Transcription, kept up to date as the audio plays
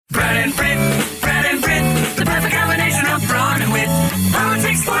and Brit. Brad and Brit, the perfect combination of brawn and wit.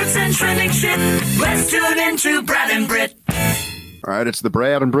 Politics, sports, and trending shit. Let's tune into Brad and Brit. All right, it's the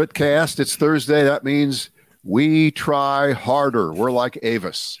Brad and Brit cast. It's Thursday. That means we try harder. We're like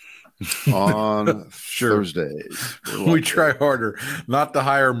Avis on Thursdays. We try harder not to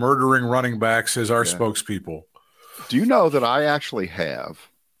hire murdering running backs as our spokespeople. Do you know that I actually have,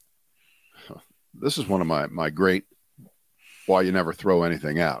 this is one of my great, why you never throw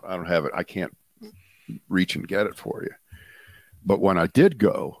anything out. I don't have it. I can't reach and get it for you. But when I did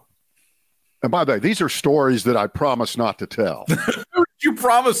go, and by the way, these are stories that I promise not to tell. Who did you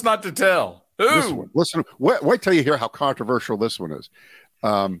promise not to tell? Who? Listen, wait till you hear how controversial this one is.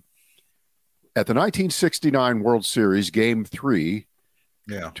 At the 1969 World Series, Game 3,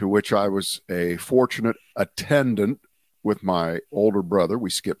 to which I was a fortunate attendant with my older brother. We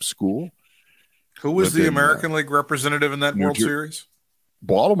skipped school. Who was the American League representative in that World Series?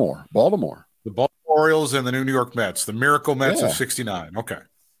 Baltimore. The Baltimore Orioles and the New York Mets, the Miracle Mets of 69. Okay.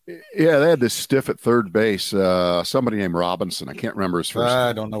 Yeah, they had this stiff at third base, somebody named Robinson. I can't remember his first name.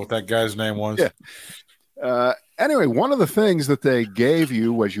 I don't know what that guy's name was. Yeah. Anyway, one of the things that they gave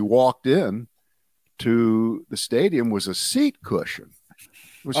you as you walked in to the stadium was a seat cushion.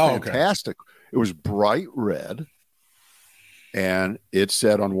 It was fantastic. Okay. It was bright red, and it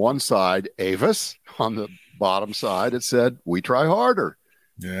said on one side, Avis. On the bottom side, it said, we try harder.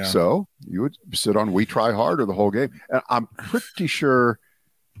 Yeah. So you would sit on we try harder the whole game. And I'm pretty sure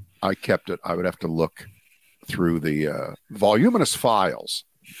I kept it. I would have to look through the voluminous files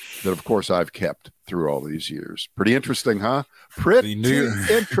that, of course, I've kept through all these years. Pretty interesting, huh? Pretty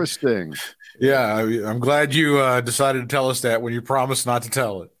interesting. Yeah, I'm glad you decided to tell us that when you promised not to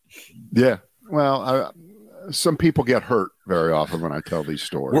tell it. Yeah. Well, some people get hurt very often when I tell these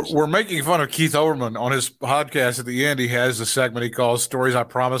stories. We're making fun of Keith Olbermann on his podcast. At the end, he has a segment he calls Stories I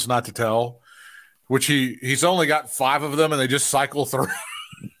Promise Not to Tell, which he's only got 5 of them, and they just cycle through.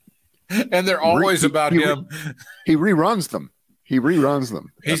 And they're always about him. He reruns them.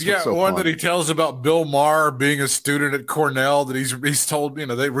 He's got one that he tells about Bill Maher being a student at Cornell that he's told, they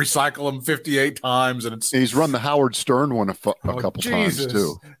recycle him 58 times. And he's run the Howard Stern one a couple times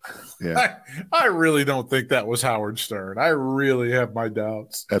too. Yeah. I really don't think that was Howard Stern. I really have my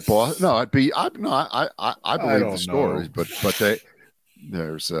doubts. At Boston? No, I believe the stories, but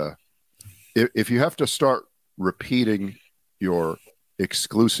there's if you have to start repeating your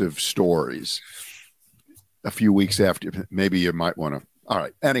exclusive stories a few weeks after, maybe you might want to. All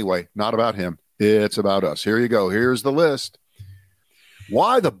right. Anyway, not about him. It's about us. Here you go. Here's the list.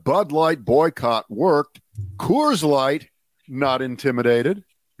 Why the Bud Light boycott worked. Coors Light, not intimidated.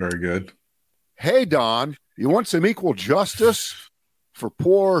 Very good. Hey, Don, you want some equal justice for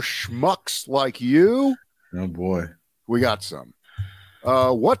poor schmucks like you? Oh, boy. We got some.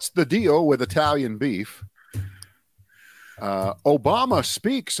 What's the deal with Italian beef? Obama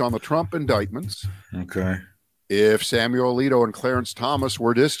speaks on the Trump indictments. Okay. If Samuel Alito and Clarence Thomas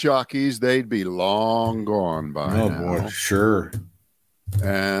were disc jockeys, they'd be long gone by now. Oh, boy, sure.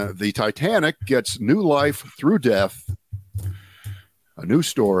 The Titanic gets new life through death. A new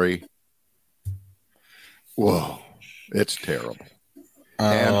story. Whoa, it's terrible.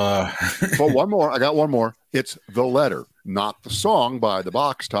 But one more. I got one more. It's The Letter, not the song by the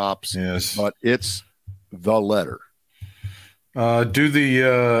Box Tops. Yes. But it's The Letter. What's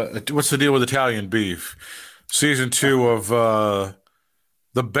the deal with Italian beef? Season 2 of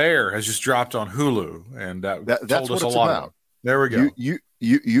The Bear has just dropped on Hulu, and that's told us a lot about. There we go.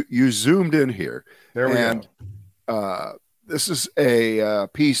 You zoomed in here. There we go. This is a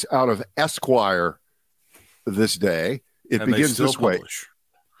piece out of Esquire this day. It begins this way.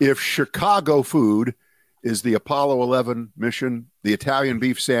 If Chicago food is the Apollo 11 mission, the Italian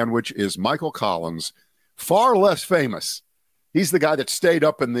beef sandwich is Michael Collins, far less famous. He's the guy that stayed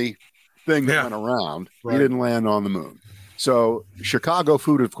up in the thing that went around. Right. He didn't land on the moon. So Chicago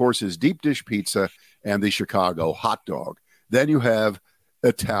food, of course, is deep dish pizza and the Chicago hot dog. Then you have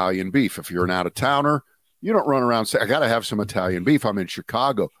Italian beef. If you're an out-of-towner, you don't run around and say, I got to have some Italian beef. I'm in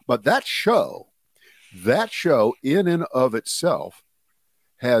Chicago. But that show in and of itself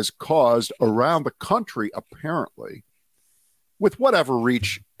has caused around the country, apparently, with whatever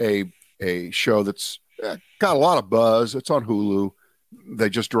reach, a show that's got a lot of buzz. It's on Hulu. They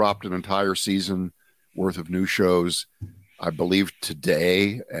just dropped an entire season worth of new shows, I believe,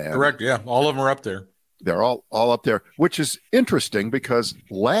 today. And correct. Yeah. All of them are up there. They're all up there, which is interesting because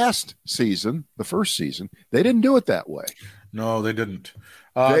last season, the first season, they didn't do it that way. No, they didn't.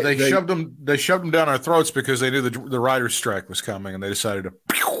 They shoved them down our throats because they knew the writer's strike was coming, and they decided to.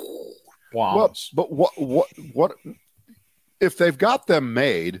 Well, but what if they've got them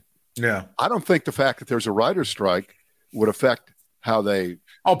made? Yeah. I don't think the fact that there's a writer's strike would affect how they.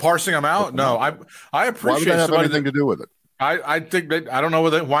 Oh, parsing them out? No, I appreciate. Why would that have anything to do with it? I think that I don't know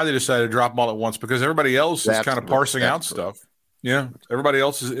why they decided to drop them all at once, because everybody else is kind of parsing out stuff. Yeah, everybody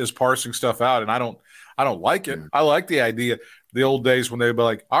else is parsing stuff out, and I don't like it. I like the idea. The old days when they'd be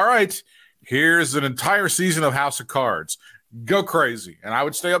like, "All right, here's an entire season of House of Cards. Go crazy," and I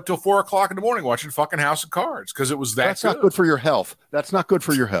would stay up till 4 o'clock in the morning watching fucking House of Cards because it was That's not good for your health. That's not good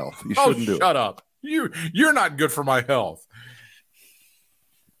for your health. You shouldn't do it. Shut up. You're not good for my health.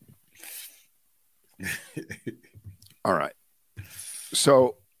 All right.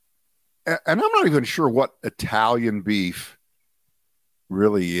 So, and I'm not even sure what Italian beef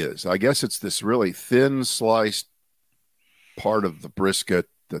really is. I guess it's this really thin sliced part of the brisket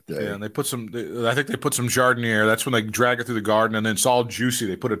that they. Yeah, and they put some. I think they put some jardiniere. That's when they drag it through the garden, and then it's all juicy.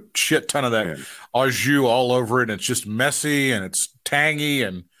 They put a shit ton of that au jus all over it, and it's just messy and it's tangy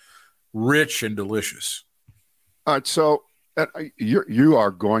and rich and delicious. All right, so you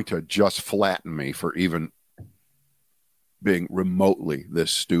are going to just flatten me for even being remotely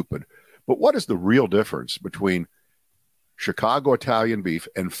this stupid. But what is the real difference between Chicago Italian beef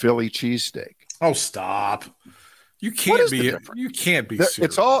and Philly cheesesteak? Oh, stop. You can't be serious.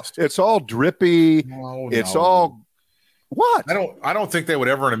 It's all drippy. It's all what? I don't think they would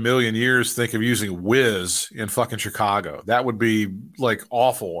ever in a million years think of using whiz in fucking Chicago. That would be like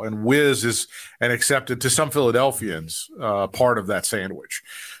awful. And whiz is an accepted to some Philadelphians part of that sandwich.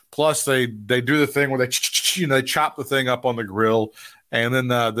 Plus, they do the thing where they chop the thing up on the grill, and then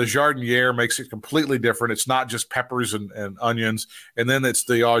the jardiniere makes it completely different. It's not just peppers and onions, and then it's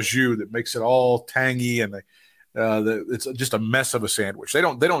the au jus that makes it all tangy, and it's just a mess of a sandwich. They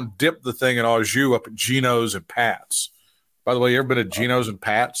don't dip the thing in au jus up at Geno's and Pat's. By the way, you ever been at Geno's and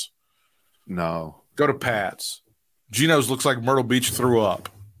Pat's? No. Go to Pat's. Geno's looks like Myrtle Beach threw up.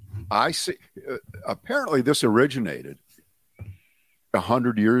 I see. Apparently, this originated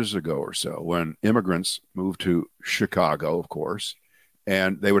 100 years ago or so when immigrants moved to Chicago, of course,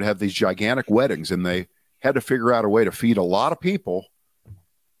 and they would have these gigantic weddings, and they had to figure out a way to feed a lot of people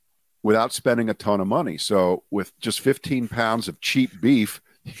without spending a ton of money. So with just 15 pounds of cheap beef,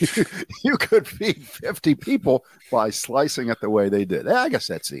 you could feed 50 people by slicing it the way they did. I guess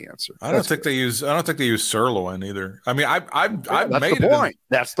that's the answer. I don't think they use sirloin either. I mean, I've made the point.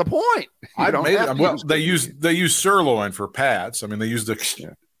 That's the point. I've made it. Well, they use sirloin for Pats. I mean, they use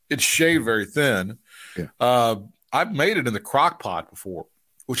it's shaved very thin. Yeah. I've made it in the crock pot before,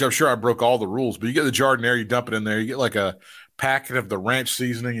 which I'm sure I broke all the rules. But you get the jardiniere, you dump it in there, you get like a packet of the ranch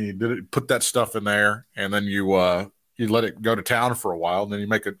seasoning, and you put that stuff in there, and then you let it go to town for a while, and then you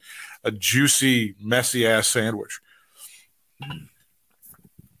make a juicy, messy ass sandwich.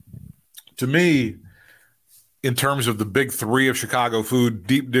 To me, in terms of the big three of Chicago food,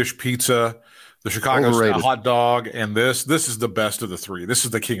 deep dish pizza, the Chicago style hot dog, and this is the best of the three. This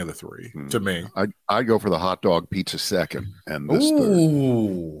is the king of the three to me. I'd go for the hot dog pizza second, and this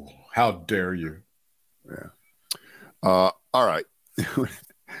third. How dare you? Yeah. All right.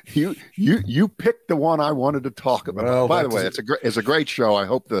 You picked the one I wanted to talk about. Well, by the way, it's a great show. I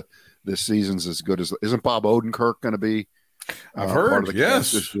hope this season's as good as. Isn't Bob Odenkirk going to be? I've heard.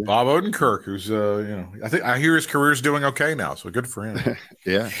 Yes, Bob Odenkirk, who's I hear his career's doing okay now, so good for him.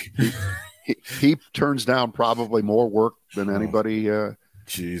 Yeah, he turns down probably more work than anybody.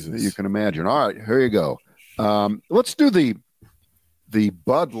 Jesus, you can imagine. All right, here you go. Let's do the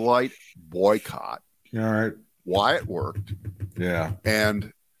Bud Light boycott. All right, why it worked. Yeah,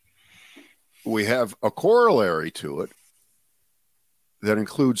 and we have a corollary to it that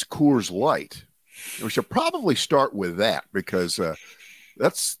includes Coors Light. We should probably start with that because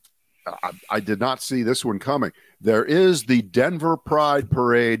I did not see this one coming. There is the Denver Pride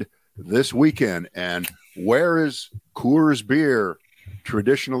Parade this weekend, and where is Coors Beer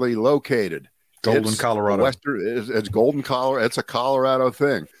traditionally located? Golden, Colorado. It's Golden, Colorado. It's a Colorado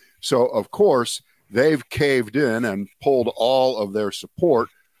thing. So, of course, they've caved in and pulled all of their support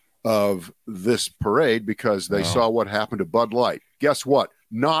of this parade because they saw what happened to Bud Light. Guess what?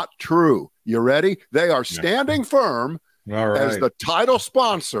 Not true. You ready? They are standing firm as the title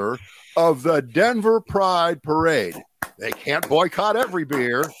sponsor of the Denver Pride Parade. They can't boycott every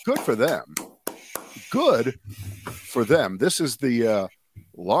beer. Good for them. Good for them. This is the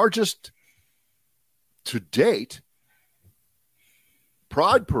largest to date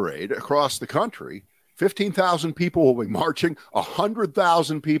Pride Parade across the country. 15,000 people will be marching,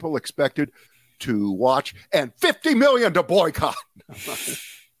 100,000 people expected to watch, and 50 million to boycott.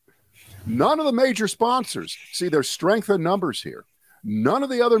 None of the major sponsors, see, there's strength in numbers here. None of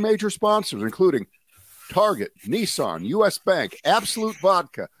the other major sponsors, including Target, Nissan, U.S. Bank, Absolute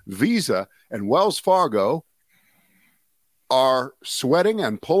Vodka, Visa, and Wells Fargo are sweating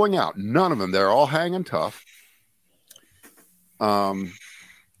and pulling out. None of them. They're all hanging tough. Rex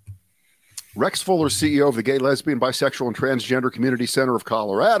Fuller, CEO of the Gay, Lesbian, Bisexual, and Transgender Community Center of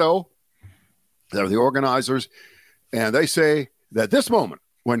Colorado, they're the organizers, and they say that this moment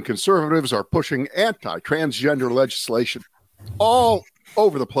when conservatives are pushing anti-transgender legislation all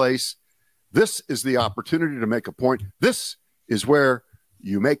over the place, this is the opportunity to make a point. This is where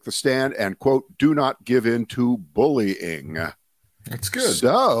you make the stand and, quote, do not give in to bullying. That's good.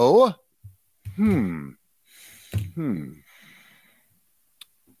 So,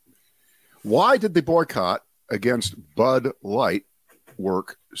 why did the boycott against Bud Light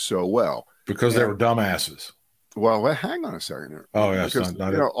work so well? Because they were dumbasses. Well, hang on a second here. Oh, yeah. Because,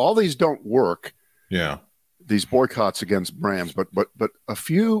 all these don't work. Yeah. These boycotts against brands, but a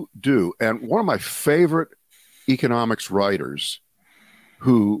few do. And one of my favorite economics writers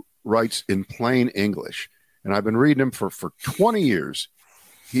who writes in plain English, and I've been reading him for 20 years.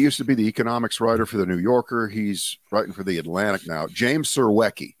 He used to be the economics writer for the New Yorker. He's writing for the Atlantic now. James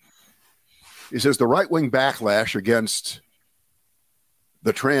Surowiecki. He says the right-wing backlash against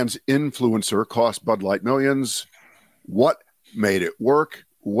the trans influencer cost Bud Light millions. What made it work?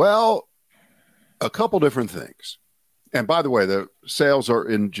 Well, a couple different things. And by the way, the sales are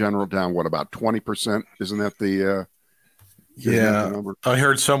in general down, about 20%? Isn't that the number? I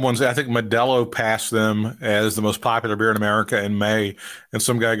heard someone say, I think Modelo passed them as the most popular beer in America in May. And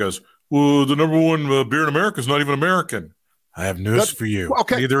some guy goes, well, the number one beer in America is not even American. I have news for you.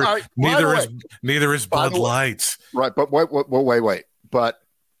 Okay. Neither is Bud Light. Right. But wait. But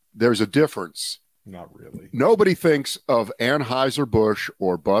there's a difference. Not really. Nobody thinks of Anheuser-Busch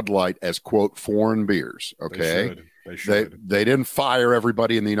or Bud Light as, quote, foreign beers. Okay. They should. They didn't fire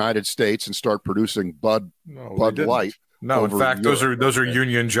everybody in the United States and start producing Bud Light. No, in fact, Europe. those are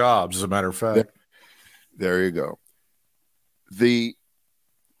union jobs, as a matter of fact. There you go.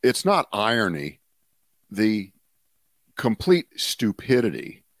 It's not irony. The complete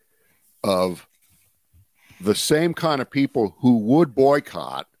stupidity of the same kind of people who would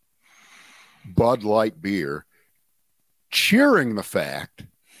boycott Bud Light beer, cheering the fact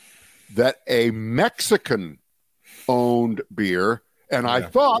that a Mexican-owned beer, and I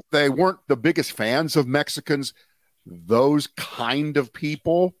thought they weren't the biggest fans of Mexicans, those kind of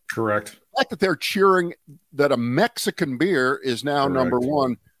people. Correct. The fact that they're cheering that a Mexican beer is now number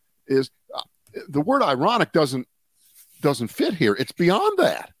one is the word ironic doesn't fit here. It's beyond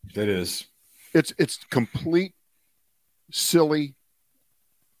that. It is. It's complete silly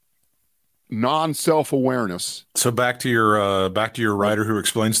non-self-awareness. So back to your writer who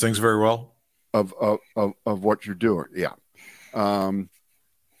explains things very well of what you're doing. Yeah.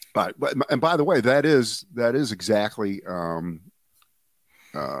 But by the way, that is exactly one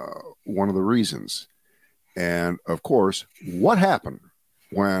of the reasons. And of course, what happened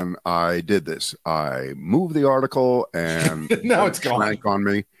when I did this? I moved the article and now it's gone on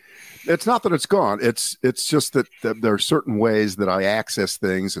me. It's not that it's gone. It's just that there are certain ways that I access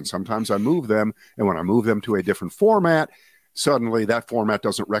things, and sometimes I move them. And when I move them to a different format, suddenly that format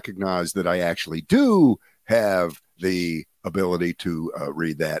doesn't recognize that I actually do have the ability to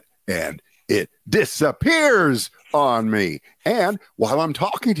read that, and it disappears on me. And while I'm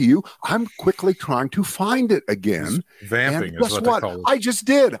talking to you, I'm quickly trying to find it again. Vamping is what they call it. I just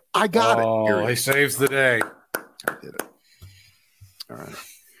did. I got it. Oh, he saves the day. I did it. All right.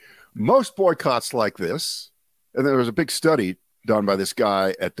 Most boycotts like this, and there was a big study done by this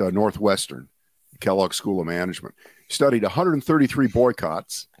guy at Northwestern, Kellogg School of Management, studied 133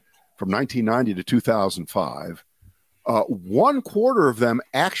 boycotts from 1990 to 2005. 1/4 of them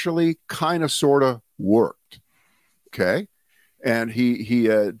actually kind of sort of worked. Okay. And he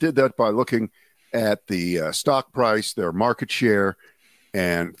did that by looking at the stock price, their market share,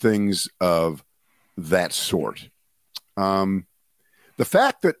 and things of that sort. The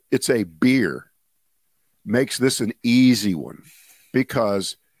fact that it's a beer makes this an easy one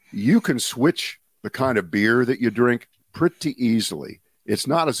because you can switch the kind of beer that you drink pretty easily. It's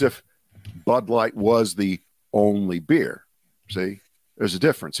not as if Bud Light was the only beer. See, there's a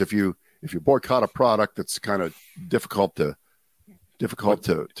difference. If you boycott a product that's kind of difficult to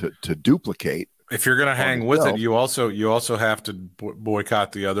duplicate. If you're going to hang with it, you also have to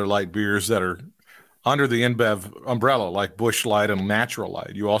boycott the other light beers that are under the InBev umbrella, like Busch Light and Natural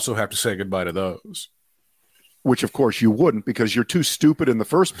Light. You also have to say goodbye to those. Which, of course, you wouldn't because you're too stupid in the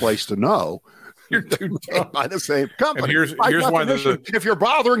first place to know. You're too dumb. By the same company. And here's why if you're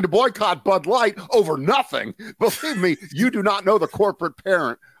bothering to boycott Bud Light over nothing, believe me, you do not know the corporate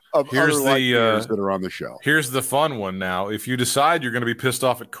parent of other light beers that are on the shelf. Here's the fun one now. If you decide you're going to be pissed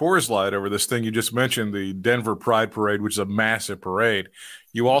off at Coors Light over this thing you just mentioned, the Denver Pride Parade, which is a massive parade,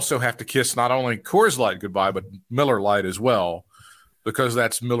 you also have to kiss not only Coors Light goodbye, but Miller Lite as well, because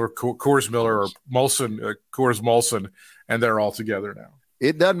that's Coors Miller or Molson, Coors Molson, and they're all together now.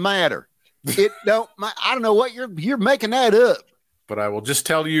 It doesn't matter. I don't know what you're making that up. But I will just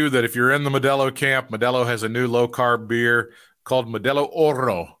tell you that if you're in the Modelo camp, Modelo has a new low-carb beer called Modelo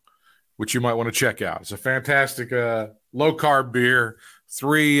Oro, which you might want to check out. It's a fantastic low-carb beer,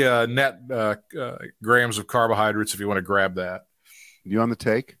 3 net grams of carbohydrates if you want to grab that. You on the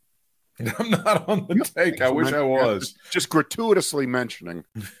take? I'm not on the take. I wish I was. Just gratuitously mentioning.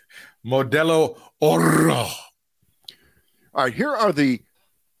 Modelo Oro. All right, here are the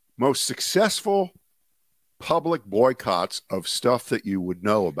most successful public boycotts of stuff that you would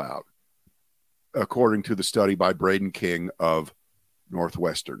know about, according to the study by Braden King of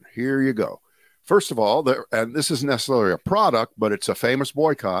Northwestern. Here you go. First of all, and this isn't necessarily a product, but it's a famous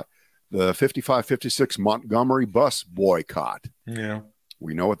boycott, the 55-56 Montgomery bus boycott. Yeah.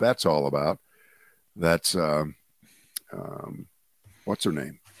 We know what that's all about. That's, what's her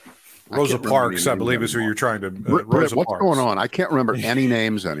name? Rosa Parks, I believe, is who you're trying to. What's going on? I can't remember any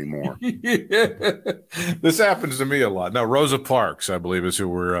names anymore. This happens to me a lot. No, Rosa Parks, I believe, is who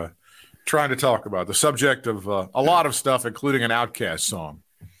we're trying to talk about. The subject of a lot of stuff, including an Outkast song.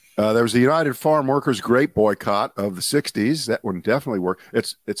 There was the United Farm Workers Grape boycott of the 60s. That one definitely worked.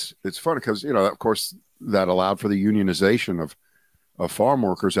 It's funny because, of course, that allowed for the unionization of farm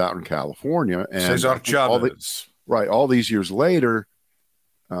workers out in California. And Cesar Chavez. All these years later,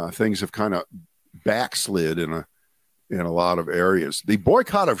 things have kind of backslid in a lot of areas. The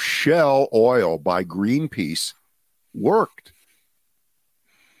boycott of Shell Oil by Greenpeace worked.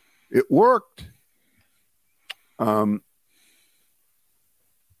 It worked.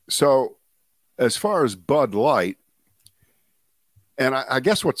 So as far as Bud Light, and I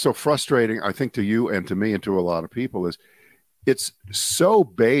guess what's so frustrating, I think, to you and to me and to a lot of people is it's so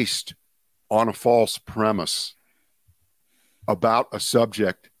based on a false premise about a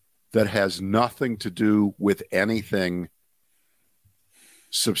subject that has nothing to do with anything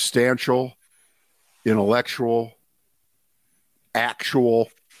substantial, intellectual, actual.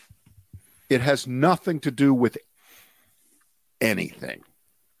 It has nothing to do with anything,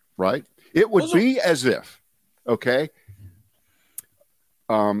 right? It would be as if, okay,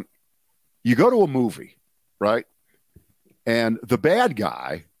 you go to a movie, right? And the bad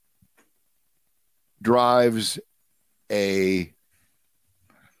guy drives a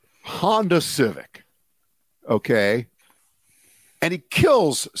Honda Civic, okay, and he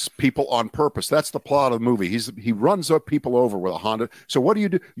kills people on purpose. That's the plot of the movie. He runs up people over with a Honda. So what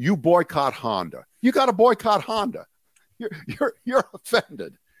do? You boycott Honda. You got to boycott Honda. You're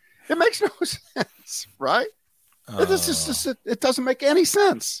offended. It makes no sense, right? It doesn't make any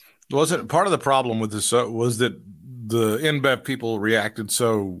sense. Wasn't part of the problem with this was that the InBev people reacted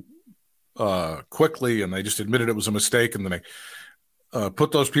so quickly, and they just admitted it was a mistake, and then they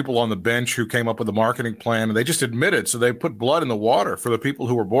put those people on the bench who came up with the marketing plan, and they just admitted. So they put blood in the water for the people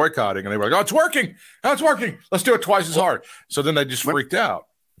who were boycotting, and they were like, "Oh, it's working! Oh, it's working! Let's do it twice as hard." So then they just freaked out.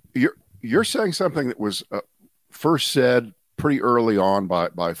 You're saying something that was first said pretty early on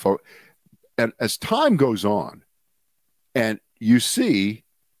by folks, and as time goes on, and you see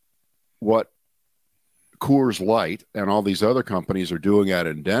what Coors Light and all these other companies are doing out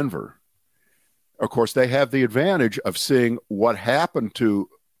in Denver. Of course, they have the advantage of seeing what happened to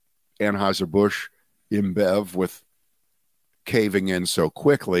Anheuser-Busch InBev with caving in so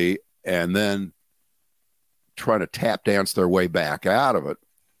quickly and then trying to tap dance their way back out of it.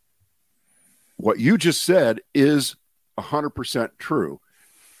 What you just said is 100% true.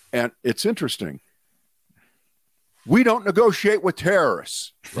 And it's interesting. We don't negotiate with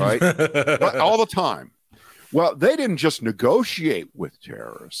terrorists, right? All the time. Well, they didn't just negotiate with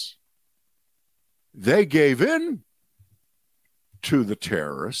terrorists. They gave in to the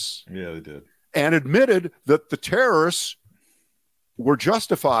terrorists. Yeah, they did. And admitted that the terrorists were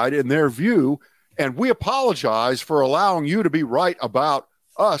justified in their view. And we apologize for allowing you to be right about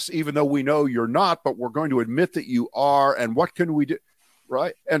us, even though we know you're not, but we're going to admit that you are. And what can we do?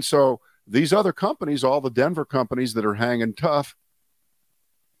 Right. And so these other companies, all the Denver companies that are hanging tough,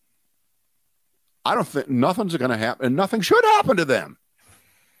 I don't think nothing's going to happen, and nothing should happen to them.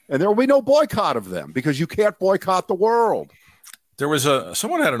 And there will be no boycott of them because you can't boycott the world. There was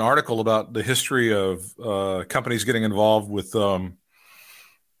someone had an article about the history of companies getting involved with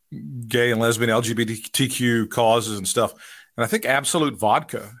gay and lesbian LGBTQ causes and stuff. And I think Absolute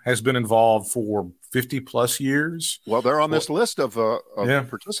Vodka has been involved for 50 plus years. Well, they're on this list of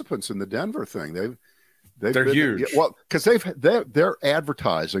participants in the Denver thing. They're huge. Well, because their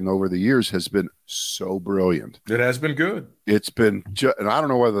advertising over the years has been so brilliant. It has been good. It's been, and I don't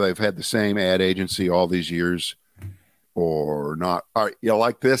know whether they've had the same ad agency all these years or not. All right, you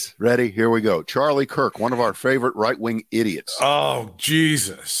like this? Ready? Here we go. Charlie Kirk, one of our favorite right-wing idiots. Oh,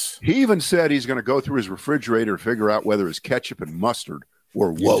 Jesus. He even said he's going to go through his refrigerator to figure out whether his ketchup and mustard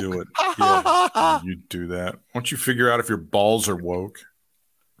were woke. You do it. Yeah, you do that. Why don't you figure out if your balls are woke?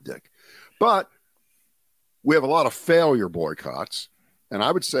 Dick. But we have a lot of failure boycotts. And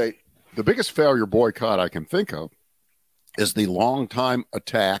I would say the biggest failure boycott I can think of is the long-time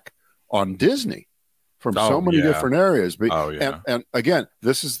attack on Disney from so many different areas. And again,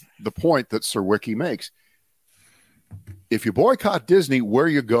 this is the point that Sir Wiki makes. If you boycott Disney, where are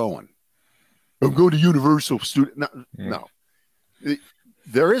you going? I'm going to Universal Studios. No.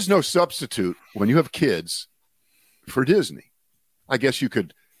 There is no substitute when you have kids for Disney. I guess you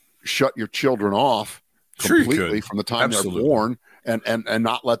could shut your children off completely from the time they're born and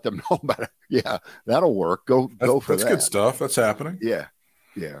not let them know about it. Yeah, that'll work. Go for that. That's good stuff. That's happening. Yeah.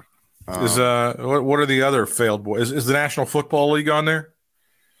 What are the other failed boys? Is the National Football League on there?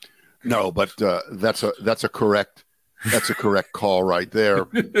 No, but that's a correct call right there.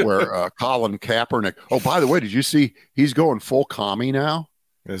 Where Colin Kaepernick. Oh, by the way, did you see he's going full commie now?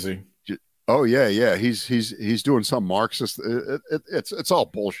 Is he? Oh yeah. He's doing some Marxist. It's all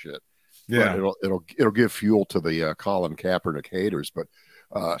bullshit. Yeah, but it'll give fuel to the Colin Kaepernick haters. But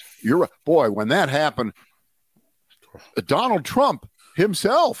you're right, boy. When that happened, Donald Trump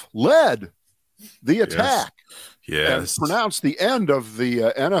himself led the attack. Yes. And pronounced the end of the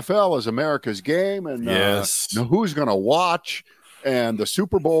NFL as America's game, and who's going to watch, and the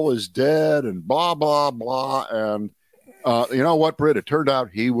Super Bowl is dead, and blah blah blah. And you know what, Britt? It turned out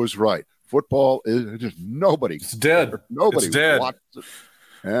he was right. Football is just nobody. It's dead. Nobody. It's dead. Watches it.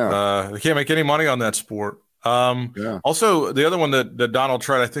 Yeah, they can't make any money on that sport. Also, the other one that Donald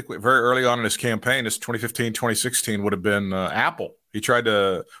tried, I think, very early on in his campaign, this 2015, 2016, would have been Apple. He tried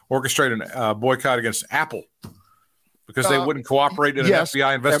to orchestrate a boycott against Apple because they wouldn't cooperate in an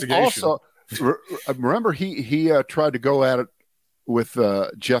FBI investigation. And also, remember, he tried to go at it with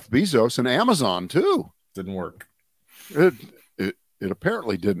Jeff Bezos and Amazon, too. Didn't work. It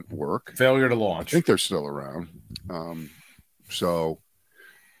apparently didn't work. Failure to launch. I think they're still around. So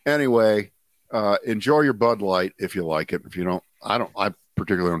anyway, enjoy your Bud Light if you like it. If you don't, I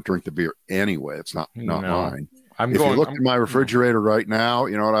particularly don't drink the beer anyway. It's not mine. If you look in my refrigerator right now,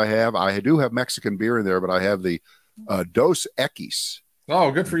 you know what I have? I do have Mexican beer in there, but I have the Dos Equis.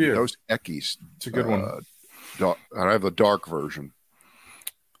 Oh, good for you. Dos Equis. It's a good one. I have the dark version.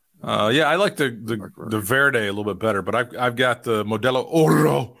 I like the Verde a little bit better, but I've got the Modelo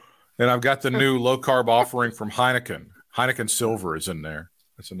Oro, and I've got the new low carb offering from Heineken. Heineken Silver is in there.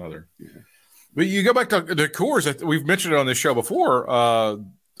 That's another. Yeah. But you go back to Coors. We've mentioned it on this show before.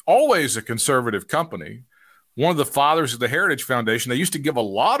 Always a conservative company. One of the fathers of the Heritage Foundation. They used to give a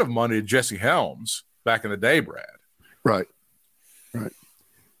lot of money to Jesse Helms back in the day, Brad. Right.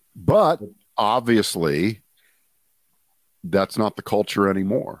 But obviously, that's not the culture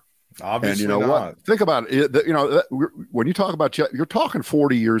anymore. Obviously, and you know not. What? Think about it. When you talk about, you're talking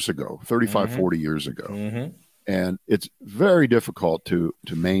 40 years ago, 35, 40 years ago. Mm-hmm. And it's very difficult to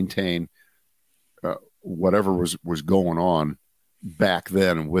maintain whatever was going on back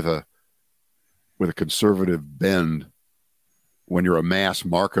then with a conservative bend when you're a mass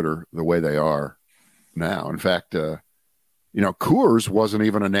marketer the way they are now. In fact, Coors wasn't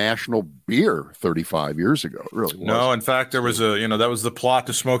even a national beer 35 years ago. It really wasn't. No, in fact, there was that was the plot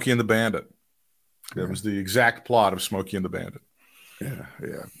to Smokey and the Bandit. That was the exact plot of Smokey and the Bandit. Yeah.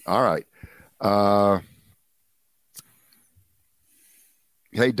 All right.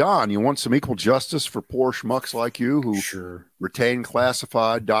 Hey, Don, you want some equal justice for poor schmucks like you who retain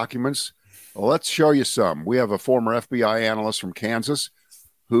classified documents? Well, let's show you some. We have a former FBI analyst from Kansas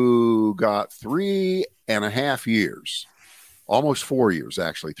who got 3.5 years, almost 4 years,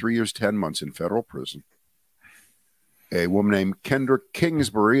 actually, 3 years, 10 months in federal prison. A woman named Kendra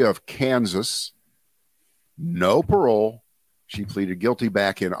Kingsbury of Kansas, no parole. She pleaded guilty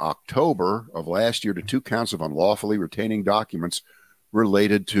back in October of last year to 2 counts of unlawfully retaining documents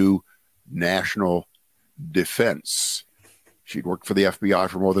related to national defense. She'd worked for the FBI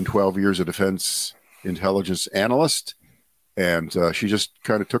for more than 12 years, a defense intelligence analyst, and she just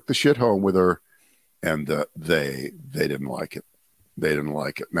kind of took the shit home with her, and they didn't like it. They didn't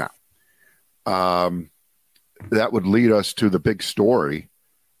like it. Now, that would lead us to the big story.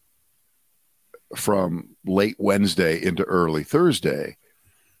 from late Wednesday into early Thursday,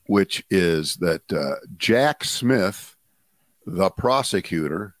 which is that Jack Smith, the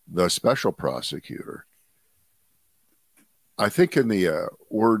prosecutor, the special prosecutor, I think in the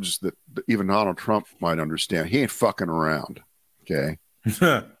words that even Donald Trump might understand, he ain't fucking around, okay?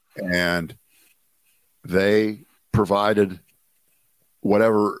 And they provided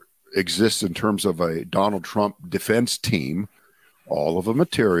whatever exists in terms of a Donald Trump defense team, all of the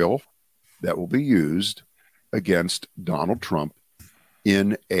material that will be used against Donald Trump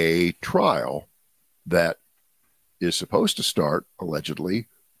in a trial that is supposed to start, allegedly,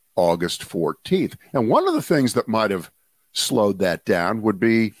 August 14th. And one of the things that might have slowed that down would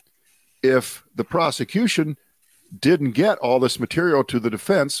be if the prosecution didn't get all this material to the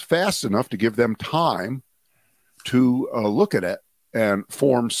defense fast enough to give them time to look at it and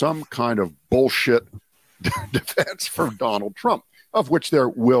form some kind of bullshit defense for Donald Trump, of which there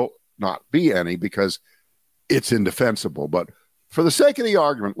will not be any because it's indefensible. But for the sake of the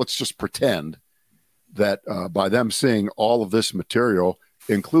argument, let's just pretend that by them seeing all of this material,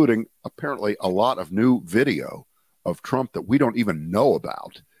 including apparently a lot of new video of Trump that we don't even know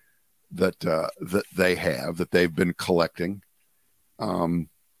about, that they've been collecting,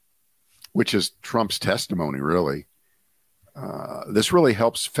 which is Trump's testimony, really. This really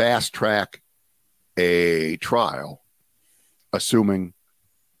helps fast track a trial, assuming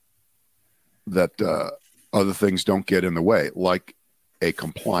that other things don't get in the way, like a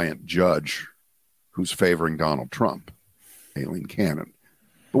compliant judge who's favoring Donald Trump, Aileen Cannon.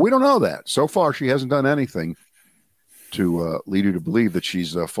 But we don't know that. So far, she hasn't done anything to lead you to believe that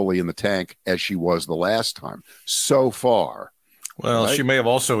she's fully in the tank as she was the last time. So far. Well, right? She may have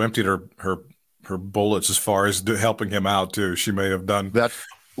also emptied her bullets as far as helping him out too. She may have done that.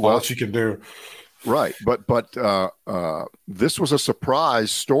 Well, what she can do. Right. But this was a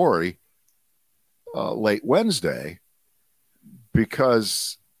surprise story late Wednesday,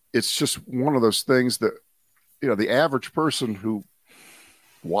 because it's just one of those things that, the average person who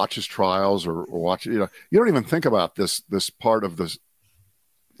watches trials or watches, you don't even think about this part of this,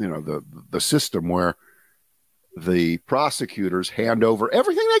 the system where the prosecutors hand over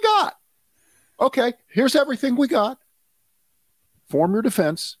everything they got. Okay, here's everything we got. Form your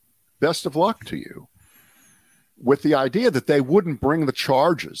defense. Best of luck to you. With the idea that they wouldn't bring the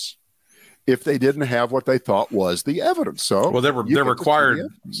charges if they didn't have what they thought was the evidence. So, well, they're required.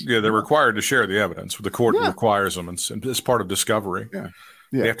 They're required to share the evidence. The court requires them, and it's part of discovery. Yeah.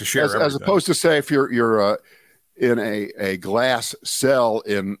 They have to share as opposed to, say, if you're in a glass cell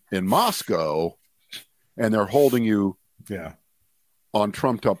in Moscow, and they're holding you on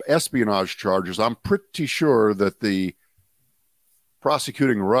trumped-up espionage charges. I'm pretty sure that the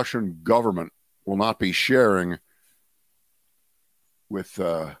prosecuting Russian government will not be sharing with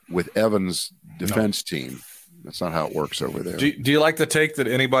Evans' defense team. That's not how it works over there. Do you like the take that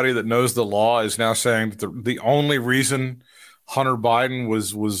anybody that knows the law is now saying that the only reason Hunter Biden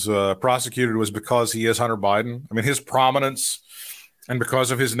was prosecuted was because he is Hunter Biden? I mean, his prominence and because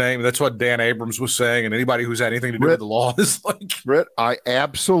of his name. That's what Dan Abrams was saying. And anybody who's had anything to do with the law is like, Britt, I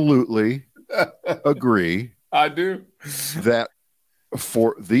absolutely agree. I do. That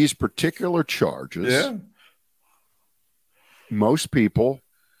for these particular charges, most people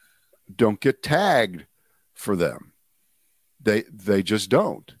don't get tagged for them. They just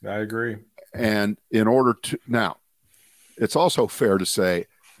don't. I agree. And in order to, now, it's also fair to say,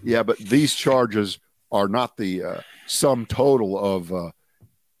 but these charges are not the sum total of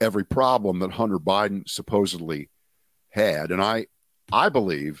every problem that Hunter Biden supposedly had. And I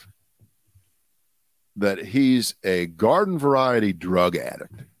believe that he's a garden variety drug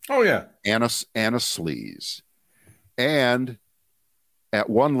addict. Oh, yeah. And a sleaze. And at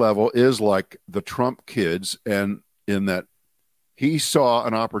one level is like the Trump kids, and in that he saw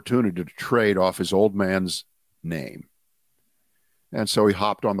an opportunity to trade off his old man's name. And so he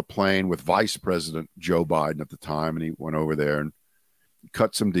hopped on the plane with Vice President Joe Biden at the time, and he went over there and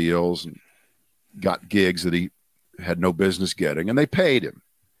cut some deals and got gigs that he had no business getting, and they paid him.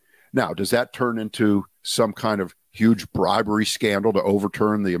 Now, does that turn into some kind of huge bribery scandal to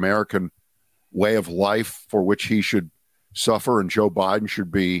overturn the American way of life for which he should suffer and Joe Biden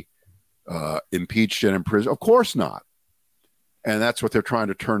should be impeached and imprisoned? Of course not. And that's what they're trying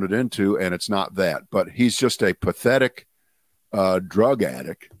to turn it into, and it's not that. But he's just a pathetic drug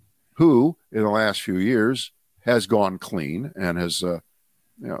addict who, in the last few years, has gone clean and has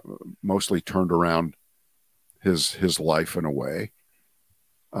mostly turned around his life in a way.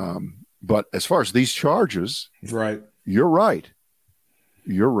 But as far as these charges, right, you're right.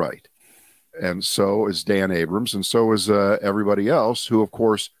 And so is Dan Abrams, and so is everybody else who, of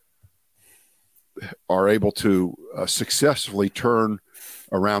course, are able to successfully turn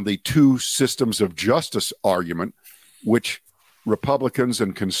around the two systems of justice argument, which Republicans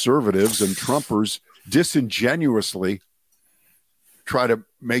and conservatives and Trumpers disingenuously try to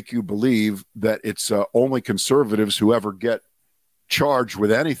make you believe that it's only conservatives who ever get charged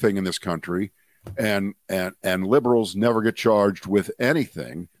with anything in this country, and liberals never get charged with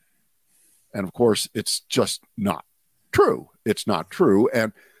anything. And of course, it's just not true. It's not true.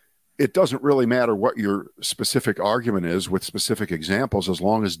 And it doesn't really matter what your specific argument is with specific examples, as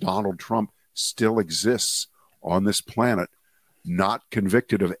long as Donald Trump still exists on this planet, not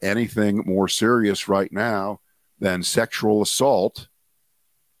convicted of anything more serious right now than sexual assault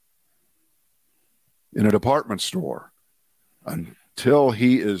in a department store. Until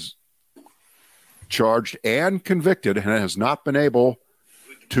he is charged and convicted and has not been able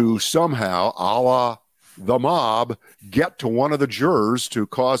to somehow, a la the mob, get to one of the jurors to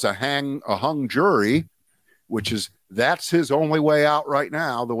cause a hung jury, that's his only way out right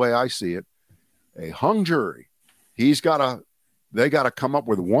now, the way I see it. A hung jury. They got to come up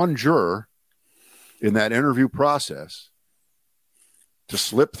with one juror in that interview process to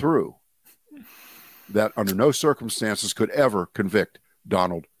slip through that under no circumstances could ever convict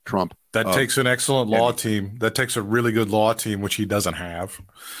Donald Trump. That takes an excellent law team. That takes a really good law team, which he doesn't have.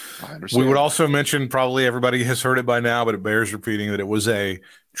 I understand. We would also mention, probably everybody has heard it by now, but it bears repeating, that it was a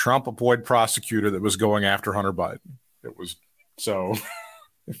Trump-appointed prosecutor that was going after Hunter Biden. It was so.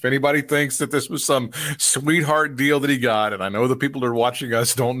 If anybody thinks that this was some sweetheart deal that he got, and I know the people that are watching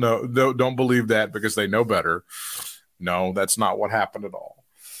us don't believe that because they know better. No, that's not what happened at all.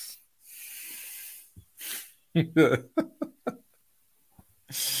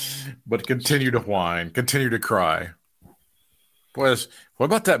 But continue to whine, continue to cry. Boys, what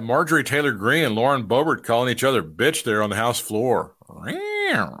about that Marjorie Taylor Greene and Lauren Boebert calling each other bitch there on the House floor?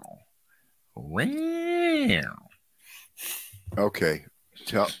 Okay,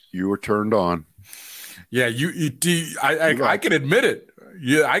 you were turned on. Yeah, I can admit it.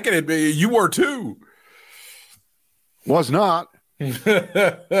 Yeah, I can admit it. You were too. Was not. Give me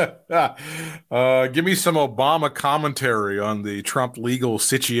some Obama commentary on the Trump legal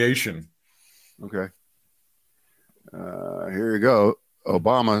situation. Okay. Here you go.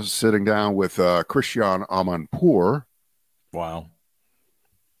 Obama sitting down with Christiane Amanpour. Wow.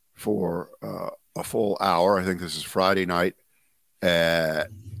 For a full hour. I think this is Friday night at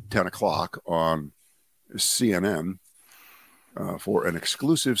 10 o'clock on CNN. For an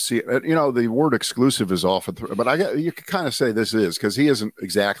exclusive, the word exclusive is often, but you could kind of say this is, because he isn't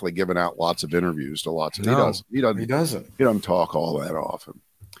exactly giving out lots of interviews to lots of. No, he doesn't. He doesn't talk all that often.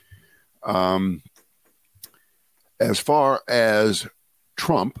 As far as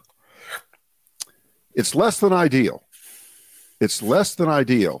Trump, it's less than ideal. It's less than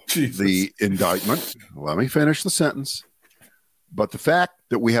ideal. Jesus. The indictment. Let me finish the sentence. But the fact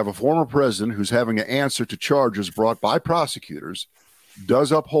that we have a former president who's having to answer to charges brought by prosecutors does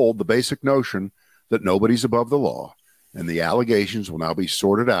uphold the basic notion that nobody's above the law, and the allegations will now be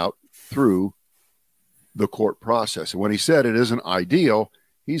sorted out through the court process. And when he said it isn't ideal,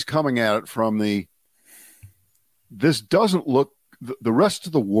 he's coming at it from this doesn't look, the rest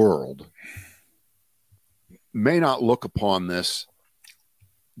of the world may not look upon this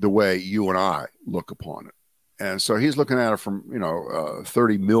the way you and I look upon it. And so he's looking at it from,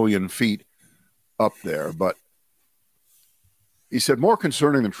 30 million feet up there. But he said more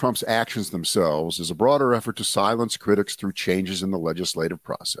concerning than Trump's actions themselves is a broader effort to silence critics through changes in the legislative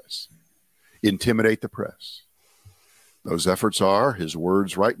process, intimidate the press. Those efforts are, his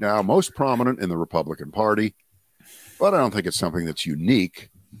words right now, most prominent in the Republican Party. But I don't think it's something that's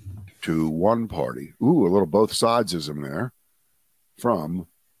unique to one party. Ooh, a little both sidesism there from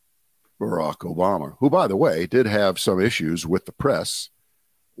Barack Obama, who, by the way, did have some issues with the press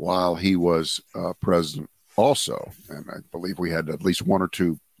while he was president also. And I believe we had at least one or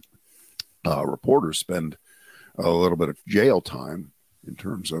two reporters spend a little bit of jail time in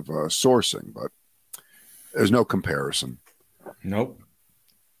terms of sourcing, but there's no comparison. Nope.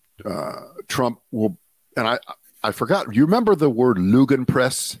 Trump will, and I forgot, you remember the word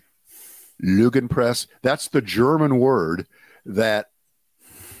Lügenpresse? Lügenpresse? That's the German word that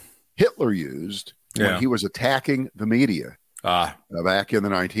Hitler used when he was attacking the media back in the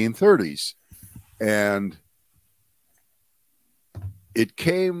 1930s. And it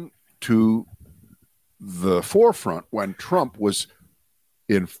came to the forefront when Trump was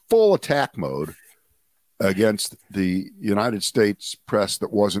in full attack mode against the United States press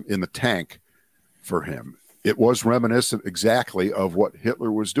that wasn't in the tank for him. It was reminiscent exactly of what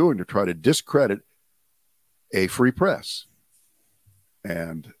Hitler was doing to try to discredit a free press.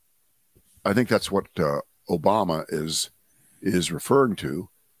 And I think that's what Obama is referring to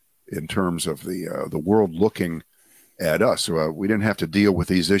in terms of the world looking at us. We didn't have to deal with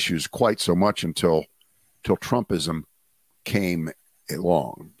these issues quite so much until Trumpism came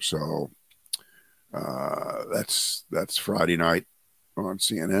along. So that's Friday night on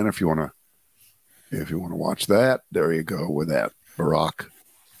CNN. If you want to watch that, there you go with that. Barack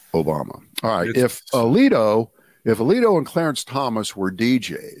Obama. All right. If Alito and Clarence Thomas were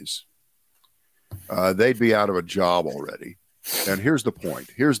DJs, they'd be out of a job already. And here's the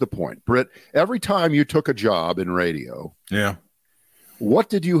point. Britt, every time you took a job in radio, what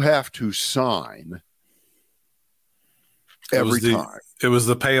did you have to sign every time? It was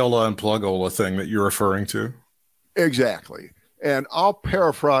the payola and plugola thing that you're referring to. Exactly. And I'll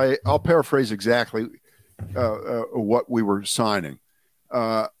paraphrase exactly what we were signing.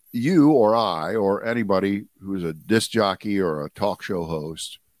 You or I or anybody who's a disc jockey or a talk show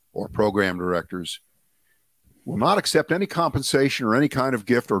host or program directors will not accept any compensation or any kind of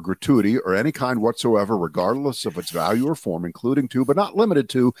gift or gratuity or any kind whatsoever, regardless of its value or form, including to, but not limited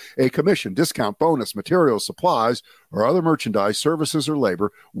to, a commission, discount, bonus, materials, supplies, or other merchandise, services, or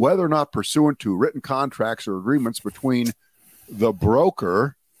labor, whether or not pursuant to written contracts or agreements between the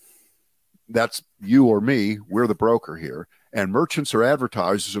broker, that's you or me, we're the broker here, and merchants or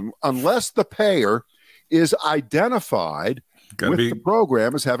advertisers, unless the payer is identified with the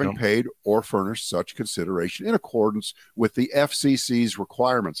program as having paid or furnished such consideration in accordance with the FCC's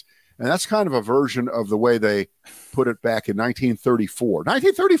requirements. And that's kind of a version of the way they put it back in 1934.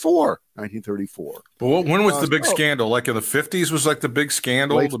 1934. But when was the big scandal? Like in the 50s was like the big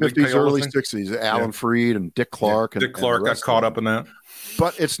scandal? Late the 50s, big early 60s. Alan Freed and Dick Clark. Dick Clark got caught up in that.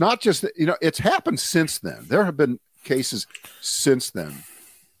 But it's not just, it's happened since then. There have been cases since then.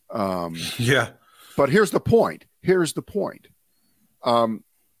 But here's the point.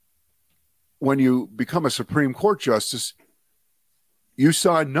 When you become a Supreme Court justice, you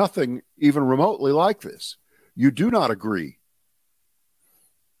sign nothing even remotely like this. You do not agree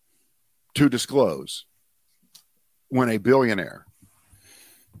to disclose when a billionaire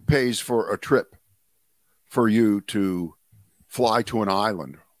pays for a trip for you to fly to an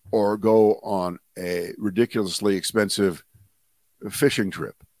island or go on a ridiculously expensive fishing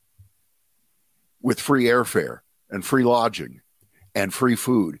trip with free airfare and free lodging and free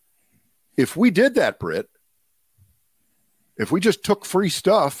food. If we did that, Britt, if we just took free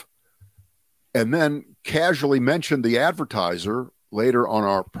stuff and then casually mentioned the advertiser later on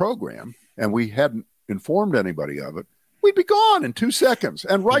our program and we hadn't informed anybody of it, we'd be gone in 2 seconds,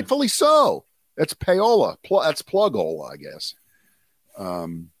 and rightfully so. That's payola. That's plugola, I guess.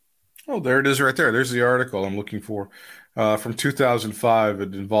 Oh, there it is right there. There's the article I'm looking for. From 2005.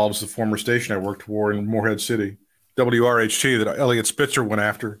 It involves the former station I worked for in Morehead City, WRHT, that Elliot Spitzer went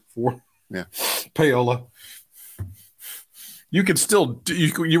after for payola. You could still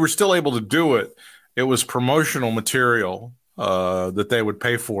you were still able to do it. It was promotional material that they would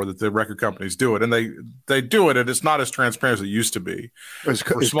pay for, that the record companies do it, and they do it, and it's not as transparent as it used to be. Is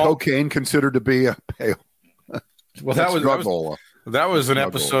cocaine considered to be a payola? Well, that was an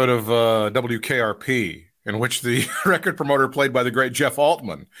episode of WKRP in which the record promoter, played by the great Jeff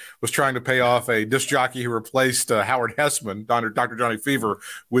Altman, was trying to pay off a disc jockey who replaced Howard Hessman, Dr. Johnny Fever,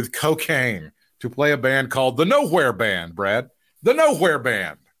 with cocaine to play a band called the Nowhere Band, Brad. The Nowhere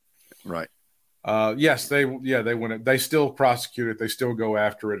Band. Right. Yes, they went. They still prosecute it. They still go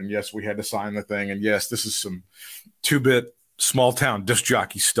after it. And yes, we had to sign the thing. And yes, this is some 2-bit small town disc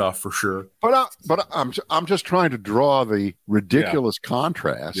jockey stuff for sure. But I'm just trying to draw the ridiculous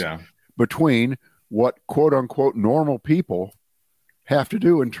contrast between what quote unquote normal people have to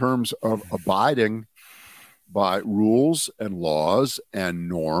do in terms of abiding by rules and laws and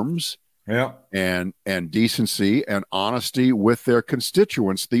norms and decency and honesty with their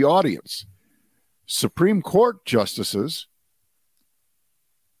constituents, the audience. Supreme Court justices,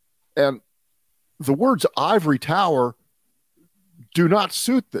 and the words ivory tower do not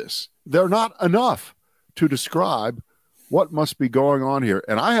suit this. They're not enough to describe what must be going on here.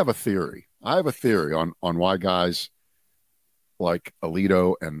 And I have a theory. On why guys like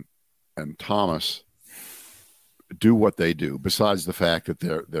Alito and Thomas do what they do, besides the fact that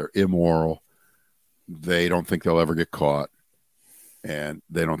they're immoral. They don't think they'll ever get caught, and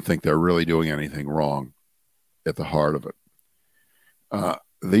they don't think they're really doing anything wrong at the heart of it.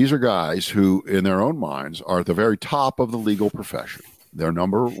 These are guys who, in their own minds, are at the very top of the legal profession. They're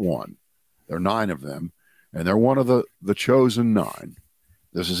number one. There are 9 of them, and they're one of the chosen 9.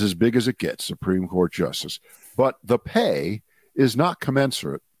 This is as big as it gets, Supreme Court justice. But the pay is not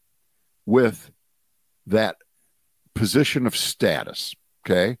commensurate with that position of status,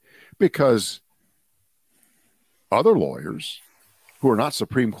 okay? because other lawyers who are not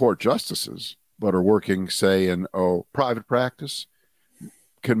Supreme Court justices, but are working, say, in private practice,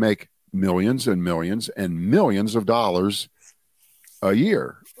 can make millions and millions and millions of dollars a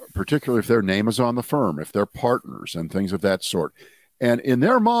year, particularly if their name is on the firm, if they're partners and things of that sort. And in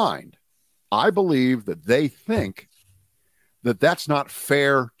their mind, I believe that they think that that's not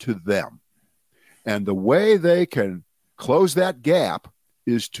fair to them. And the way they can close that gap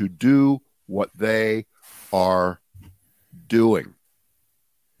is to do what they are doing.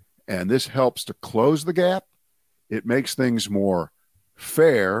 And this helps to close the gap. It makes things more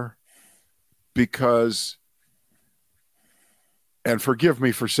fair because, and forgive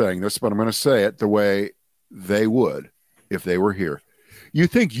me for saying this, but I'm going to say it the way they would if they were here. You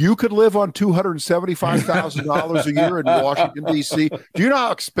think you could live on $275,000 a year in Washington, D.C.? Do you know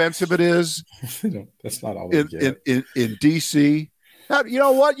how expensive it is? That's not all in D.C. Now, you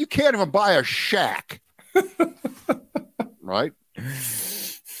know what? You can't even buy a shack, right?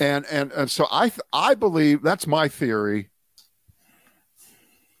 And so I believe that's my theory,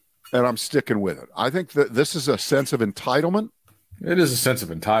 and I'm sticking with it. I think that this is a sense of entitlement. It is a sense of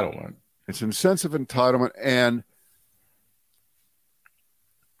entitlement. It's a sense of entitlement, and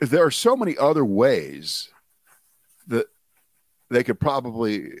there are so many other ways that they could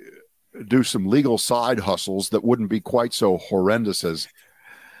probably do some legal side hustles that wouldn't be quite so horrendous as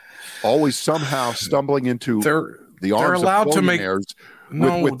always somehow stumbling into the arms of billionaires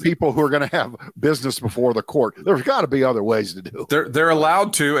with people who are going to have business before the court. There's got to be other ways to do it. They're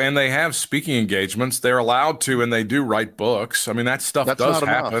allowed to, and they have speaking engagements. They're allowed to, and they do write books. I mean, that stuff does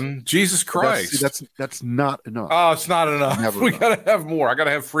happen. Enough. Jesus Christ. That's not enough. Oh, it's not enough. We got to have more. I got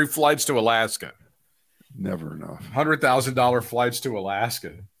to have free flights to Alaska. Never enough. $100,000 flights to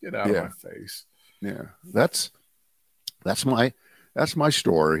Alaska. Get out of my face. Yeah. That's my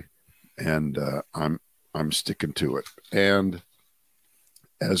story, and I'm sticking to it. And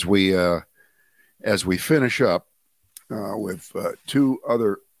as we finish up with two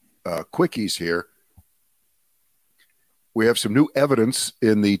other quickies here, we have some new evidence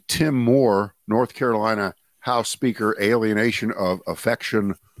in the Tim Moore, North Carolina House Speaker alienation of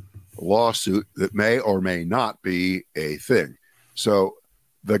affection lawsuit that may or may not be a thing. So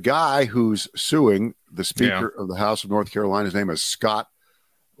the guy who's suing the Speaker of the House of North Carolina, his name is Scott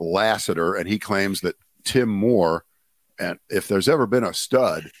Lassiter, and he claims that Tim Moore, and if there's ever been a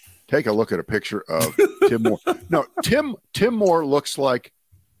stud, take a look at a picture of Tim Moore. No, Tim Moore looks like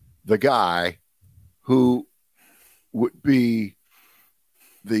the guy who would be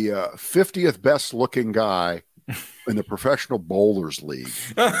the 50th best looking guy in the Professional Bowlers League.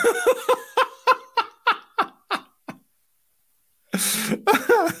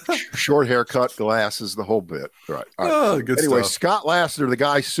 Short haircut, glasses, the whole bit. Right. All right. Anyway, stuff. Scott Lassiter, the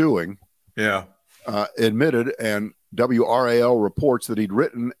guy suing, admitted, and WRAL reports that he'd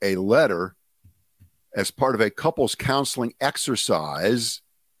written a letter as part of a couples counseling exercise,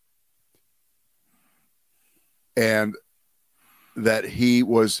 and that he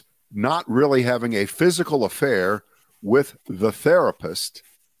was not really having a physical affair with the therapist.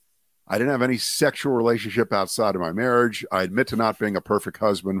 I didn't have any sexual relationship outside of my marriage. I admit to not being a perfect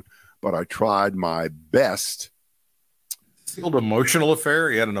husband, but I tried my best. An emotional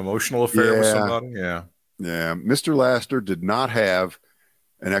affair? He had an emotional affair with somebody? Yeah. Yeah. Mr. Lassiter did not have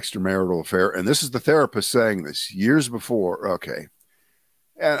an extramarital affair. And this is the therapist saying this years before. Okay.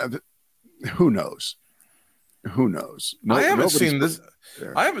 And who knows? Who knows? I haven't seen this.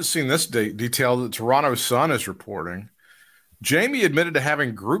 I haven't seen this detail that Toronto Sun is reporting. Jamie admitted to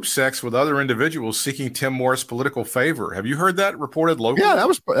having group sex with other individuals seeking Tim Moore's political favor. Have you heard that reported locally? Yeah, that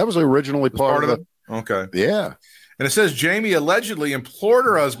was originally part of it. Okay. Yeah. And it says Jamie allegedly implored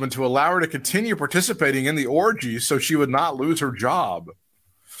her husband to allow her to continue participating in the orgies so she would not lose her job.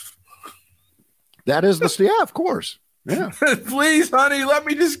 That is of course. Yeah. Please, honey, let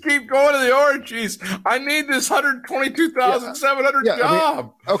me just keep going to the orgies. I need this $122,700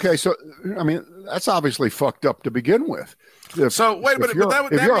 job. Okay, so I mean, that's obviously fucked up to begin with. If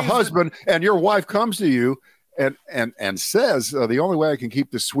you're a husband and your wife comes to you and says the only way I can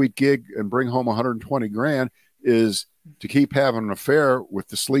keep this sweet gig and bring home $120,000 is to keep having an affair with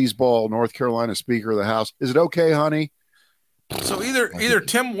the sleazeball North Carolina Speaker of the House, is it okay, honey? So either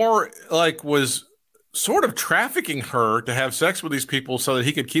Tim Moore was sort of trafficking her to have sex with these people so that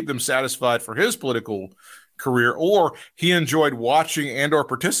he could keep them satisfied for his political career, or he enjoyed watching and or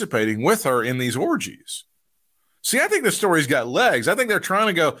participating with her in these orgies. See, I think the story's got legs. I think they're trying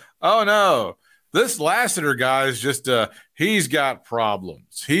to go, oh no, this Lassiter guy is just He's got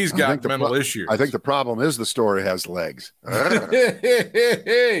problems. He's got mental issues. I think the problem is the story has legs.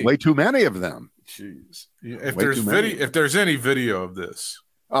 Way too many of them. Jeez. If there's any video of this.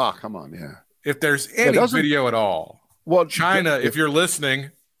 Oh, come on, yeah. If there's any video at all. Well, China, if you're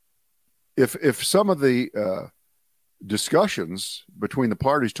listening. If some of the discussions between the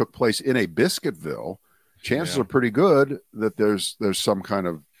parties took place in a Biscuitville, chances are pretty good that there's some kind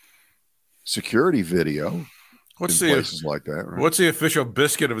of security video. What's in places like that? Right? What's the official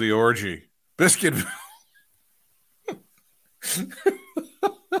biscuit of the orgy? Biscuitville.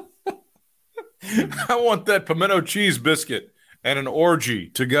 I want that pimento cheese biscuit and an orgy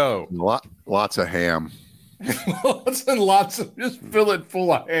to go. Lots of ham. Lots and lots of, just fill it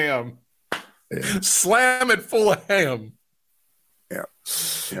full of ham. Yeah. Slam it full of ham. Yeah.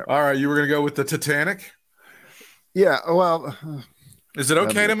 All right, you were going to go with the Titanic? Yeah, well... Is it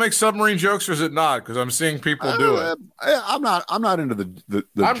okay to make submarine jokes, or is it not? Because I'm seeing people do it. I'm not into the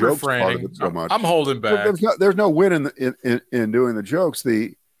I'm jokes refraining. part of it so much. I'm holding back. There's no win in doing the jokes.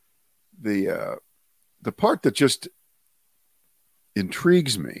 The part that just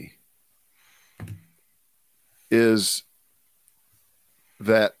intrigues me is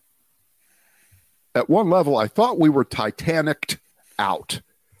that at one level I thought we were Titanic'd out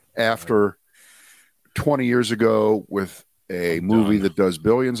after 20 years ago with a movie that does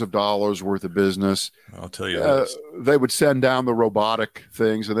billions of dollars worth of business. I'll tell you this. They would send down the robotic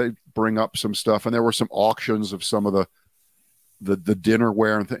things and they'd bring up some stuff. And there were some auctions of some of the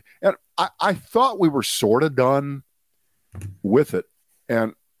dinnerware and things. And I thought we were sort of done with it.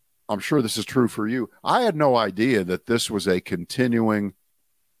 And I'm sure this is true for you. I had no idea that this was a continuing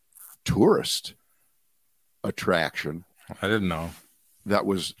tourist attraction. I didn't know. That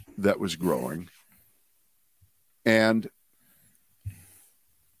was growing. And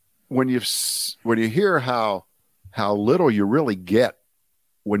when you hear how little you really get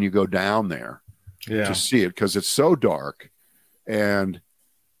when you go down there to see it, because it's so dark, and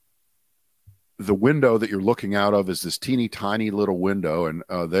the window that you're looking out of is this teeny tiny little window, and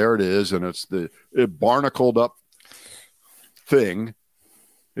there it is, and it's the barnacled up thing.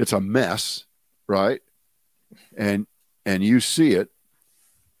 It's a mess, right? And you see it.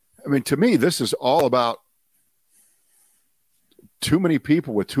 I mean, to me, this is all about too many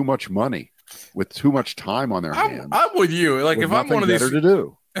people with too much money, with too much time on their hands. I'm with you. Like if I'm one of these,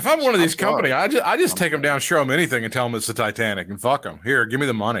 if I'm one of these companies, I just take them down, show them anything, and tell them it's the Titanic, and fuck them. Here, give me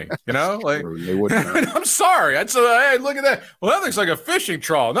the money. You know, like I'm sorry. I'd say, hey, look at that. Well, that looks like a fishing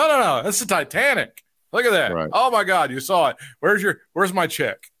trawl. No, that's the Titanic. Look at that. Right. Oh my God, you saw it. Where's my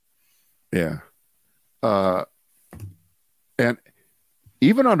check? Yeah. And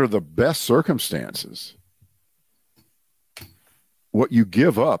even under the best circumstances, what you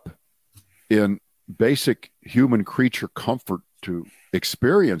give up in basic human creature comfort to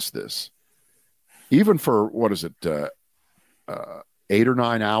experience this, even for, 8 or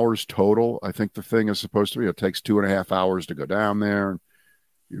 9 hours total, I think the thing is supposed to be. It takes 2.5 hours to go down there, and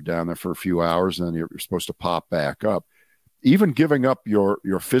you're down there for a few hours, and then you're supposed to pop back up. Even giving up your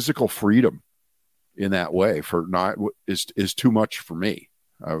physical freedom in that way is too much for me.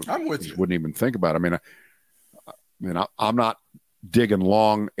 I'm with you. Wouldn't even think about it. I mean, I'm not digging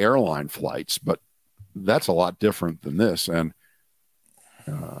long airline flights, but that's a lot different than this. And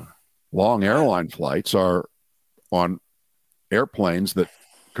long airline flights are on airplanes that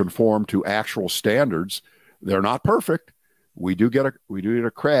conform to actual standards. They're not perfect. We do get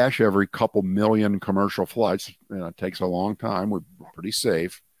a crash every couple million commercial flights. It takes a long time. We're pretty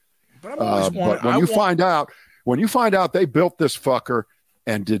safe. But when you find out they built this fucker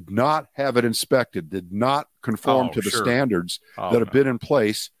and did not have it inspected, did not conform to the standards that have been in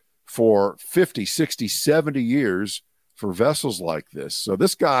place for 50, 60, 70 years for vessels like this. So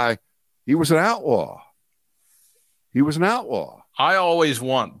this guy, he was an outlaw. I always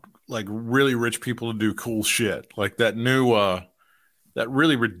want like really rich people to do cool shit, like that new, that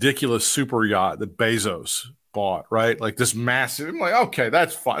really ridiculous super yacht that Bezos bought, right? Like this massive. I'm like, okay,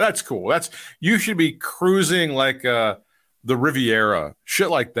 that's fine. That's cool. You should be cruising like the Riviera, shit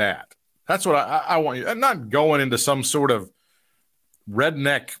like that. That's what I want you. I'm not going into some sort of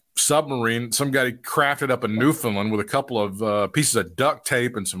redneck submarine. Some guy crafted up in Newfoundland with a couple of pieces of duct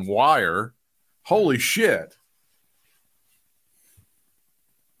tape and some wire. Holy shit.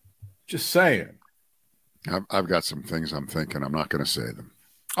 Just saying. I've got some things I'm thinking. I'm not going to say them.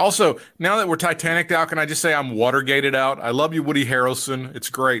 Also, now that we're Titanic'd out, can I just say I'm Watergated out? I love you, Woody Harrelson. It's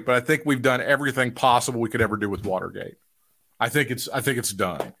great, but I think we've done everything possible we could ever do with Watergate. I think it's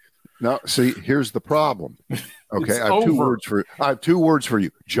done. No, see, here's the problem. Okay, I have two words for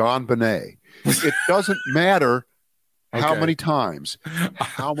you. John Bonet. It doesn't matter Okay. How many times?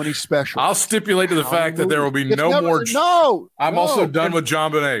 How many specials? I'll stipulate to the fact that there will be more. I'm also done with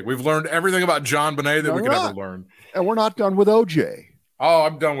JonBenét. We've learned everything about JonBenét that we could ever learn. And we're not done with OJ. Oh,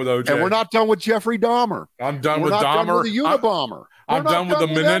 I'm done with OJ. And we're not done with Jeffrey Dahmer. I'm done with Dahmer. Done with the Unabomber. I'm done with the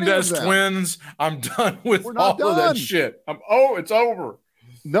Menendez twins. I'm done with all of that shit. It's over.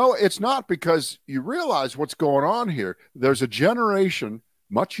 No, it's not, because you realize what's going on here. There's a generation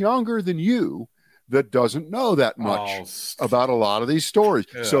much younger than you that doesn't know that much about a lot of these stories.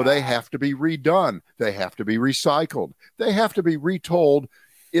 Yeah. So they have to be redone. They have to be recycled. They have to be retold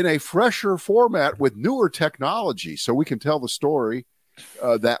in a fresher format with newer technology so we can tell the story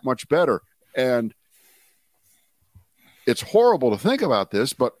that much better. And it's horrible to think about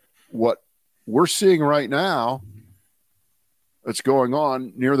this, but what we're seeing right now, it's going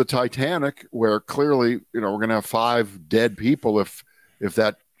on near the Titanic, where clearly, we're going to have 5 dead people if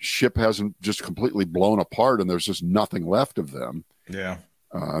that ship hasn't just completely blown apart and there's just nothing left of them. Yeah.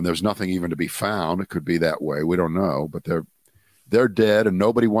 And there's nothing even to be found. It could be that way. We don't know, but they're dead and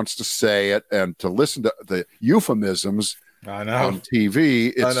nobody wants to say it. And to listen to the euphemisms on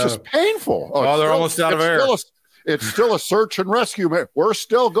TV, it's just painful. They're almost out of air. It's still a search and rescue. We're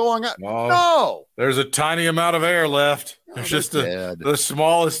still going at no. There's a tiny amount of air left. It's just the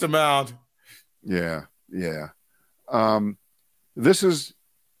smallest amount. Yeah. This is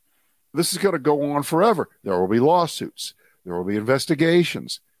going to go on forever. There will be lawsuits. There will be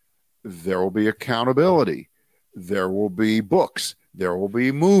investigations. There will be accountability. There will be books. There will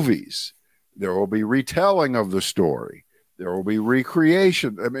be movies. There will be retelling of the story. There will be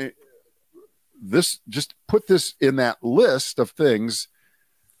recreation. I mean, just put this in that list of things.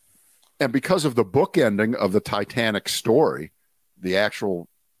 And because of the bookending of the Titanic story, the actual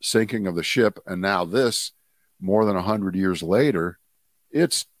sinking of the ship, and now this, more than 100 years later,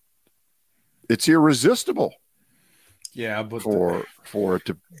 it's irresistible. Yeah, but for it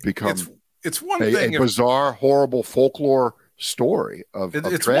to become it's one thing a bizarre, horrible folklore story of it's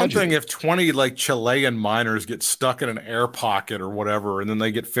tragedy. One thing if 20 Chilean miners get stuck in an air pocket or whatever, and then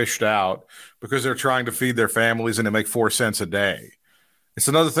they get fished out because they're trying to feed their families and they make 4 cents a day. It's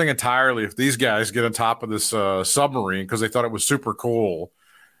another thing entirely if these guys get on top of this submarine because they thought it was super cool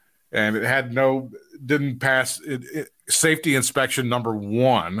and it had didn't pass safety inspection number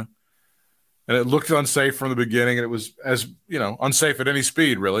 1. And it looked unsafe from the beginning, and it was unsafe at any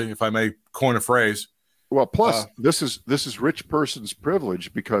speed, really, if I may coin a phrase. Well, plus this is rich person's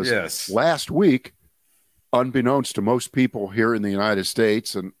privilege, because last week, unbeknownst to most people here in the United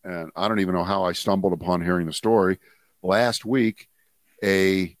States, and I don't even know how I stumbled upon hearing the story. Last week,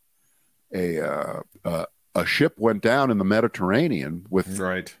 a ship went down in the Mediterranean with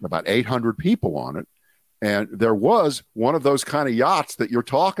about 800 people on it. And there was one of those kind of yachts that you're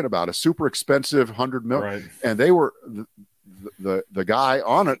talking about, a super expensive 100 million. Right. And they were the guy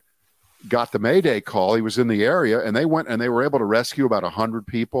on it got the Mayday call. He was in the area, and they went and they were able to rescue about 100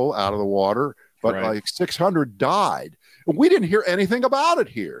 people out of the water, but 600 died. And we didn't hear anything about it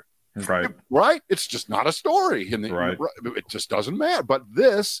here. Right. It's just not a story. It just doesn't matter. But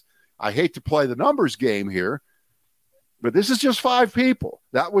this, I hate to play the numbers game here, but this is just 5 people.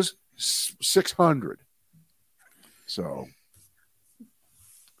 That was 600. So,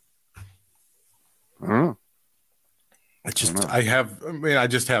 I don't know. I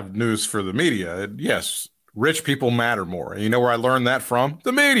just have news for the media. Yes, rich people matter more. And you know where I learned that from?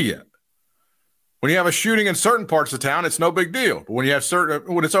 The media. When you have a shooting in certain parts of town, it's no big deal. But when it's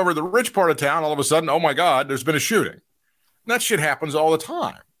over the rich part of town, all of a sudden, oh my God, there's been a shooting. And that shit happens all the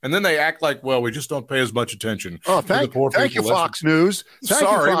time. And then they act like, well, we just don't pay as much attention. Oh, thank you, Fox News.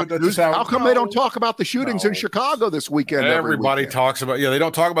 Sorry, but that's how come they don't talk about the shootings in Chicago this weekend? Everybody talks about, they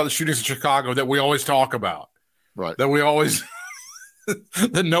don't talk about the shootings in Chicago that we always talk about. Right. That we always,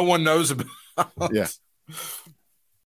 that no one knows about. Yeah.